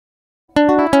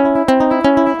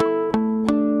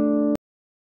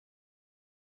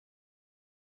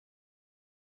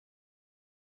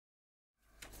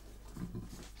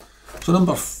So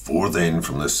number 4 then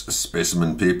from this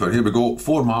specimen paper. Here we go,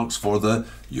 4 marks for the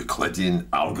Euclidean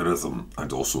algorithm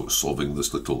and also solving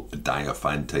this little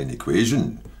Diophantine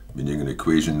equation, meaning an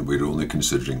equation where we're only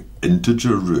considering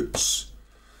integer roots.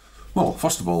 Well,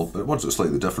 first of all, it words it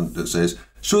slightly different. It says,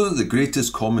 show that the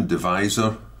greatest common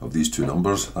divisor of these two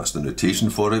numbers, that's the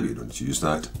notation for it, we don't use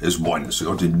that, is 1. So you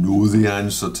already know the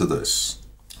answer to this.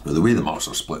 Now the way the marks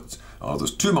are split are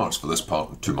there's 2 marks for this part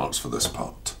and 2 marks for this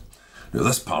part. Now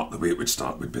this part, the way it would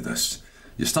start would be this.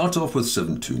 You start off with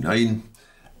 729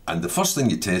 and the first thing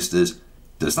you test is,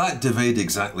 does that divide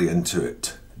exactly into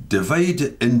it? Divide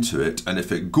into it, and if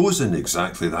it goes in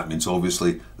exactly, that means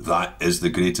obviously that is the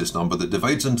greatest number that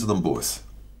divides into them both.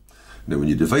 Now when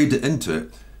you divide it into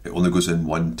it, it only goes in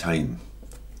 1 time.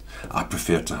 I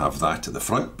prefer to have that at the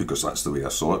front because that's the way I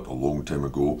saw it a long time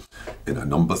ago in a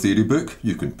number theory book.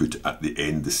 You can put it at the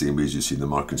end the same way as you see in the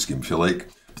marking scheme if you like.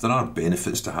 But there are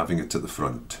benefits to having it at the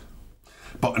front.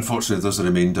 But unfortunately there's a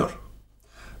remainder.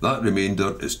 That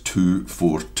remainder is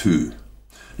 242.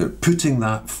 Now putting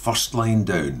that first line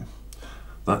down,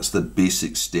 that's the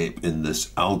basic step in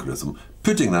this algorithm.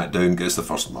 Putting that down gets the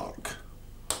first mark.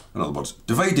 In other words,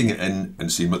 dividing it in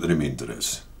and seeing what the remainder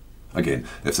is. Again,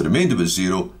 if the remainder was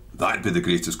 0, that'd be the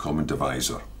greatest common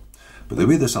divisor. But the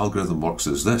way this algorithm works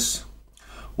is this.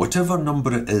 Whatever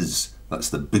number it is, that's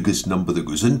the biggest number that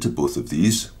goes into both of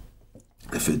these.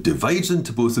 If it divides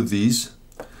into both of these,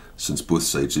 since both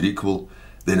sides are equal,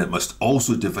 then it must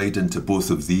also divide into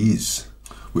both of these.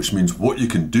 Which means what you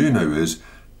can do now is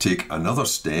take another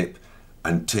step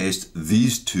and test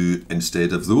these two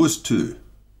instead of those two.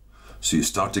 So you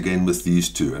start again with these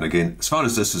two. And again, as far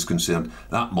as this is concerned,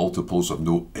 that multiple's of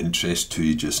no interest to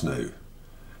you just now.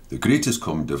 The greatest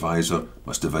common divisor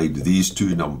must divide these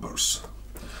two numbers.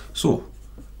 So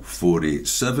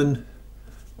 487,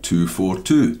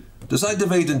 242. Does that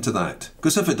divide into that?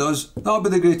 Because if it does, that'll be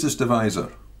the greatest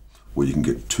divisor. Well, you can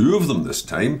get 2 of them this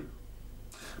time,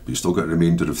 but you still got a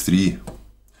remainder of 3.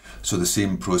 So the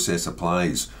same process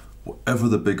applies. Whatever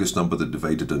the biggest number that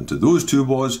divided into those 2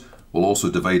 was, will also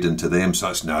divide into them, so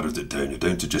that's narrowed it down. You're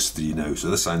down to just 3 now, so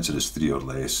this answer is 3 or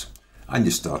less. And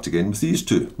you start again with these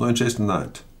 2. Not interested in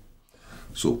that.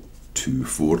 So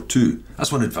 242.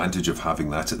 That's one advantage of having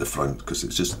that at the front, because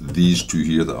it's just these 2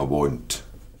 here that I want.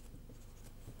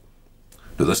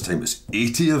 Now this time it's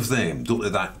 80 of them. Don't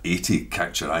let that 80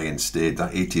 catch your eye instead.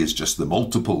 That 80 is just the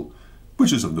multiple,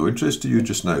 which is of no interest to you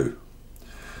just now.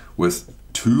 With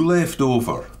 2 left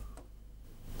over.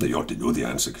 Now you ought to know the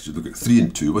answer because you look at 3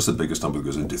 and 2. What's the biggest number that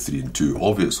goes into 3 and 2?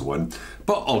 Obvious one.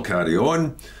 But I'll carry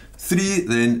on. 3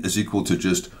 then is equal to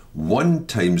just 1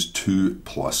 times 2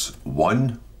 plus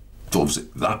 1. So obviously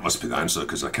that must be the answer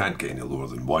because I can't get any lower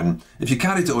than 1. If you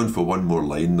carried it on for one more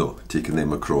line though, taking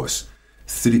them across,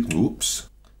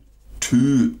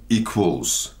 2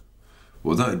 equals,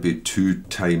 well that would be 2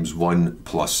 times 1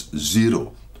 plus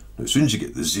 0. Now as soon as you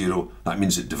get the 0, that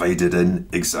means it divided in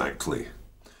exactly.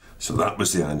 So that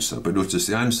was the answer. But notice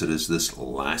the answer is this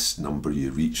last number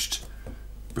you reached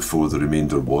before the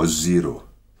remainder was 0.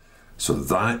 So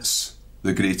that's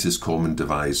the greatest common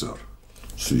divisor.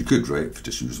 So you could write, if you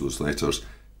just use those letters,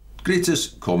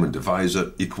 greatest common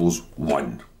divisor equals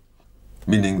 1.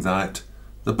 Meaning that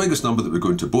the biggest number that would go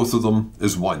into both of them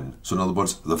is 1. So in other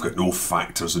words, they've got no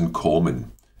factors in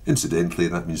common. Incidentally,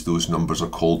 that means those numbers are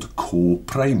called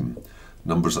co-prime.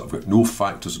 Numbers that have got no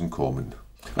factors in common.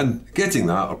 And getting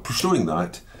that, or showing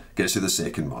that, gets you the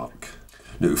second mark.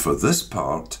 Now for this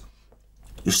part,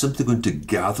 you're simply going to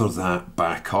gather that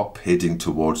back up, heading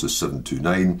towards the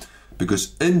 729,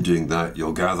 because in doing that,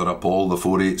 you'll gather up all the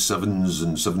 487s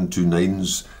and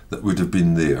 729s that would have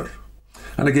been there.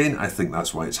 And again, I think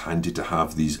that's why it's handy to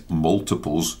have these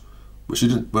multiples, which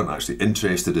you weren't actually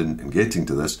interested in getting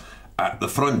to this, at the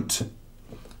front.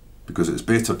 Because it's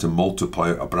better to multiply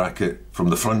out a bracket from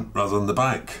the front rather than the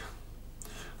back.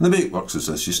 And the way it works is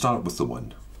this, you start with the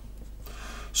 1.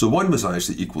 So 1 was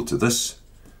actually equal to this,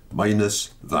 minus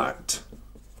that.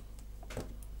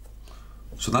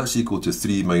 So that's equal to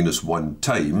 3 minus 1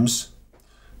 times,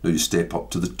 now you step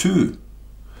up to the 2.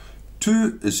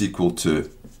 2 is equal to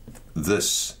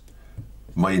this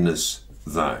minus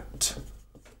that.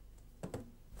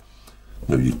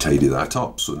 Now you tidy that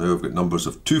up, so now I've got numbers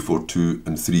of 242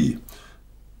 and 3.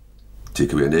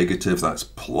 Take away a negative, that's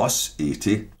plus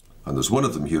 80. And there's one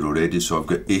of them here already, so I've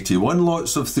got 81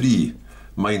 lots of 3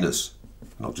 minus,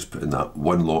 and I'll just put in that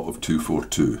 1 lot of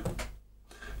 242.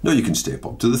 Now you can step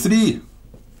up to the 3.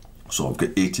 So I've got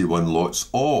 81 lots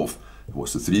of,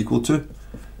 what's the 3 equal to?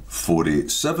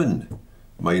 487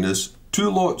 minus 2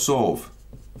 lots of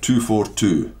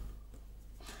 242.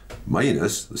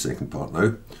 Minus, the second part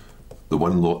now, the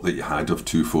one lot that you had of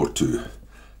 242.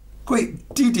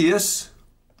 Quite tedious,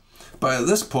 but at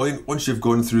this point, once you've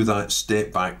gone through that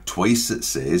step back twice, it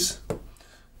says,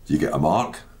 you get a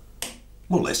mark,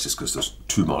 more or less just because there's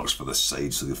 2 marks for this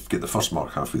side, so you get the first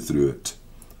mark halfway through it.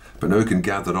 But now we can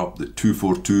gather up the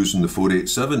 242s and the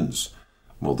 487s.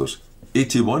 Well, there's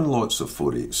 81 lots of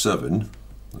 487,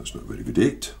 that's not a very good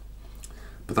 8,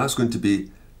 but that's going to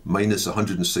be minus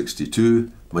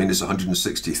 162 minus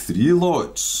 163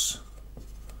 lots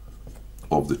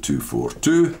of the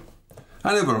 242.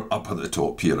 And then we're up at the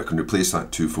top here, I can replace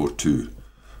that 242.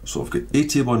 So I've got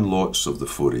 81 lots of the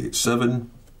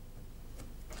 487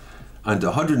 and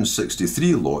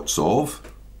 163 lots of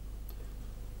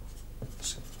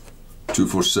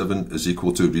 247 is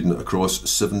equal to, reading it across,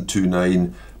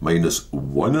 729 minus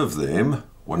one of them,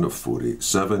 one of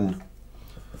 487.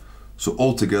 So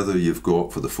altogether you've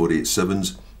got, for the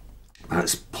 487s,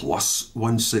 that's plus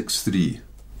 163.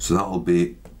 So that'll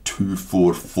be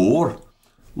 244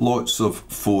 lots of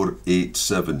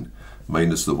 487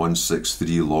 minus the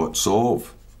 163 lots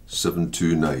of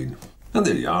 729. And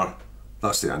there you are.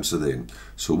 That's the answer then.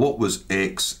 So what was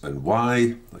x and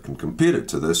y? I can compare it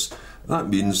to this. That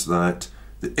means that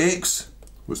the x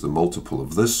was the multiple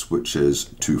of this, which is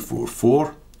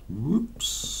 244.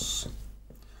 Whoops.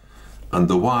 And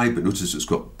the y, but notice it's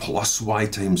got plus y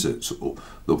times it. So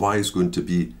the y is going to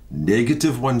be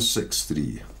negative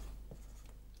 163.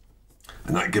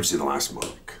 And that gives you the last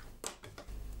mark.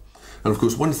 And of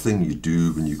course, one thing you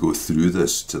do when you go through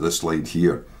this to this slide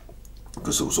here,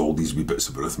 because there was all these wee bits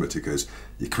of arithmetic, is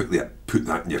you quickly put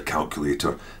that in your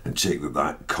calculator and check that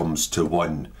that comes to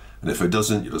 1. And if it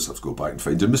doesn't, you just have to go back and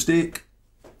find your mistake.